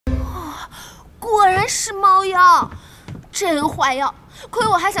果然是猫妖，真坏药！亏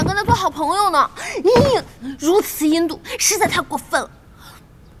我还想跟他做好朋友呢。咦，如此阴毒，实在太过分了。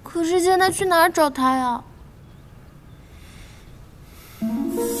可是现在去哪儿找他呀？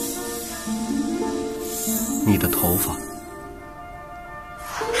你的头发。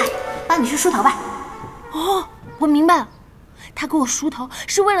嗨，帮你去梳头吧。哦，我明白了，他给我梳头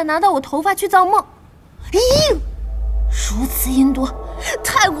是为了拿到我头发去造梦。咦，如此阴毒，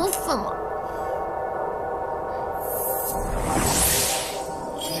太过分了。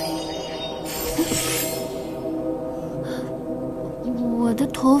我的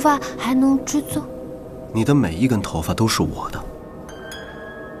头发还能制作？你的每一根头发都是我的。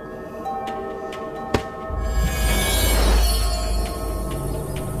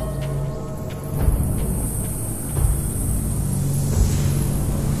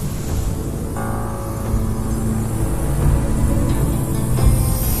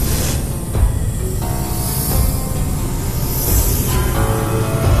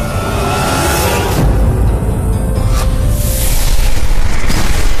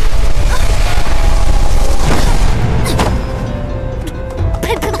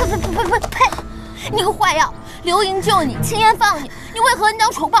刘莹救你，青烟放你，你为何恩将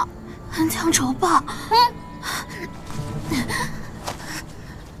仇报？恩将仇报？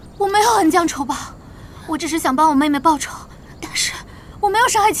我没有恩将仇报，我只是想帮我妹妹报仇，但是我没有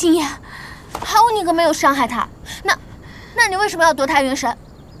伤害青烟。好你个没有伤害她，那你为什么要夺她元神？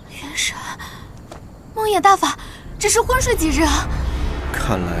元神？梦魇大法只是昏睡几日啊。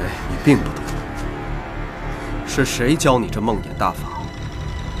看来你并不懂，是谁教你这梦魇大法？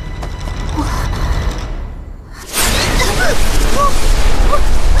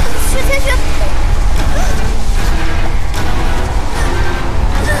雪千雪，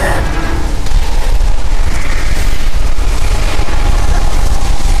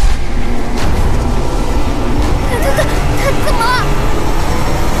他怎么了？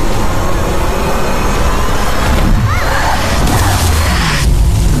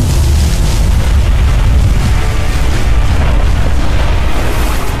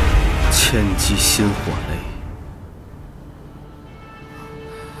千机心火雷。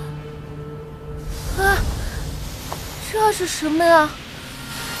这是什么呀？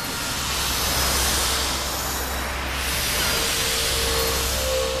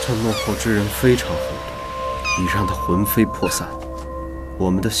这幕后之人非常狠毒，已让他魂飞魄散，我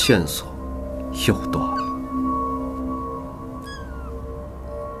们的线索又断了。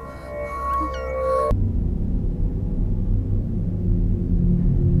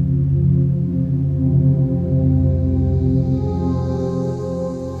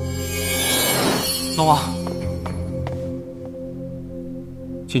龙王。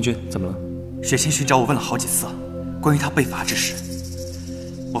星君，怎么了？雪千寻找我问了好几次，关于他被罚之事。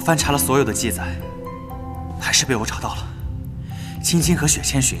我翻查了所有的记载，还是被我找到了。青青和雪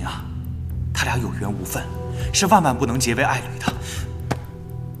千寻啊，他俩有缘无分，是万万不能结为爱侣的。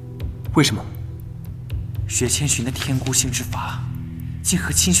为什么？雪千寻的天孤星之法，竟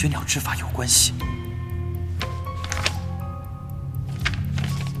和青雪鸟之法有关系。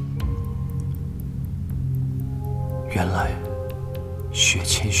原来。雪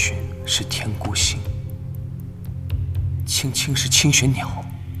千寻是天孤星，青青是青雪鸟。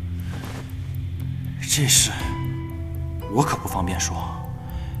这事我可不方便说。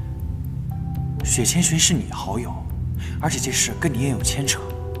雪千寻是你好友，而且这事跟你也有牵扯，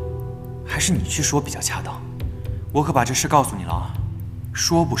还是你去说比较恰当。我可把这事告诉你了啊，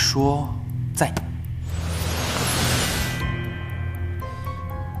说不说在你。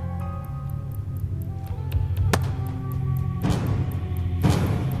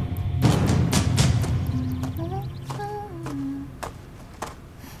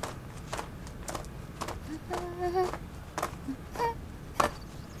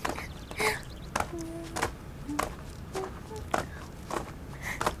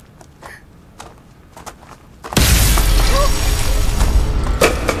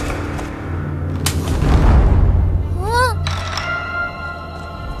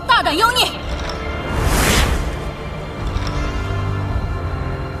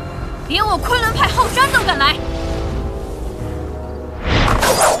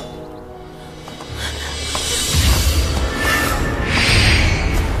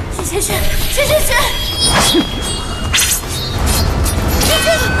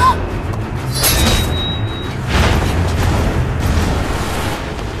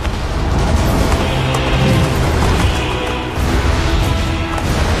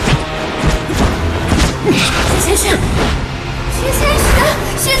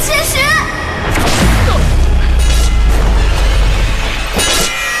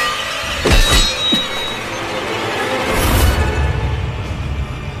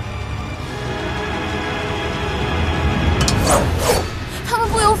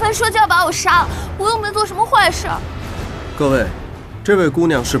我杀了，我又没做什么坏事。各位，这位姑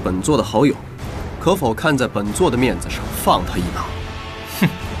娘是本座的好友，可否看在本座的面子上放她一马？哼，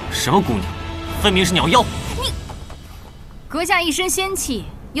什么姑娘，分明是鸟妖！你，阁下一身仙气，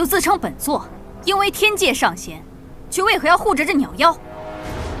又自称本座，应为天界上仙，却为何要护着这鸟妖？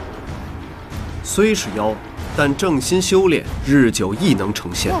虽是妖，但正心修炼，日久亦能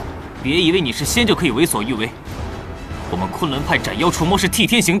成仙。别以为你是仙就可以为所欲为。我们昆仑派斩妖除魔是替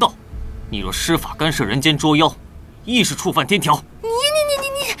天行道，你若施法干涉人间捉妖，亦是触犯天条。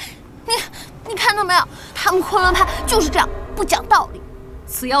你看到没有？他们昆仑派就是这样，不讲道理。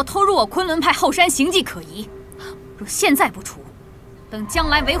此妖偷入我昆仑派后山，形迹可疑。若现在不除，等将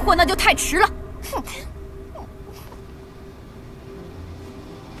来为祸，那就太迟了。哼！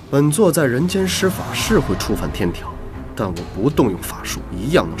本座在人间施法是会触犯天条，但我不动用法术，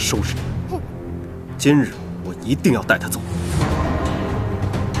一样能收拾你。今日我一定要带他走。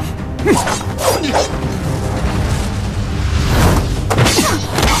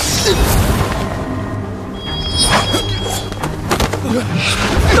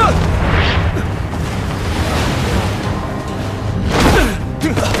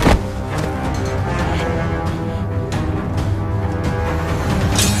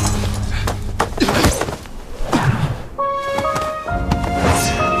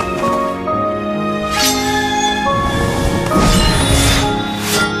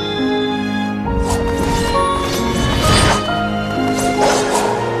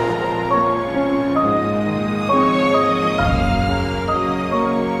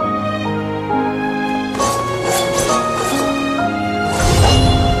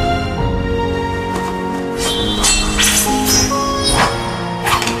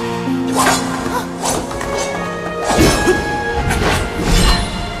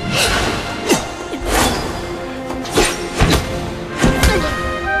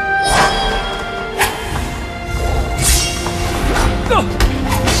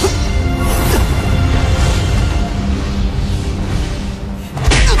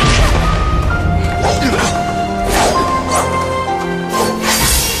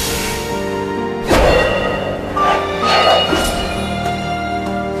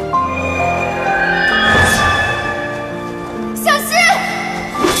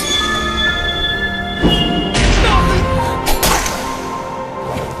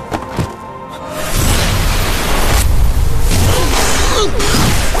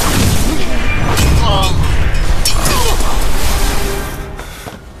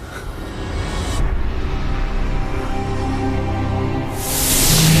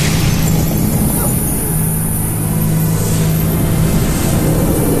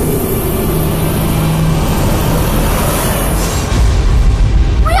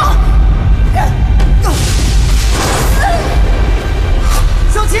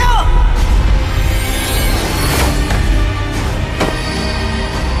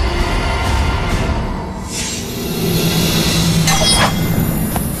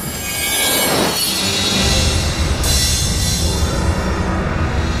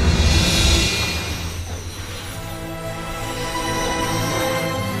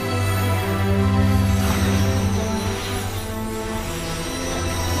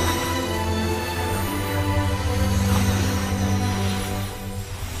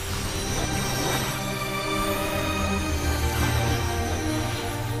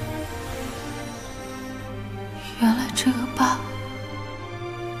原来这个疤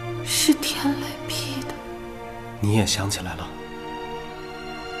是天雷劈的。你也想起来了？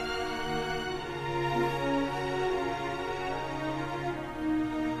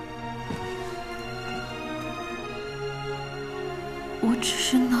我只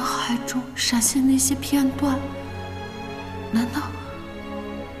是脑海中闪现那些片段，难道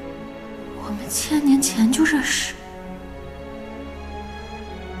我们1000年前就认识？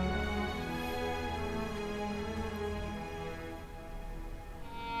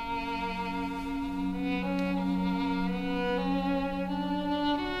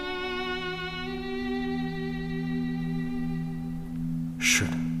是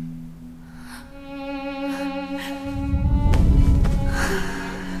的。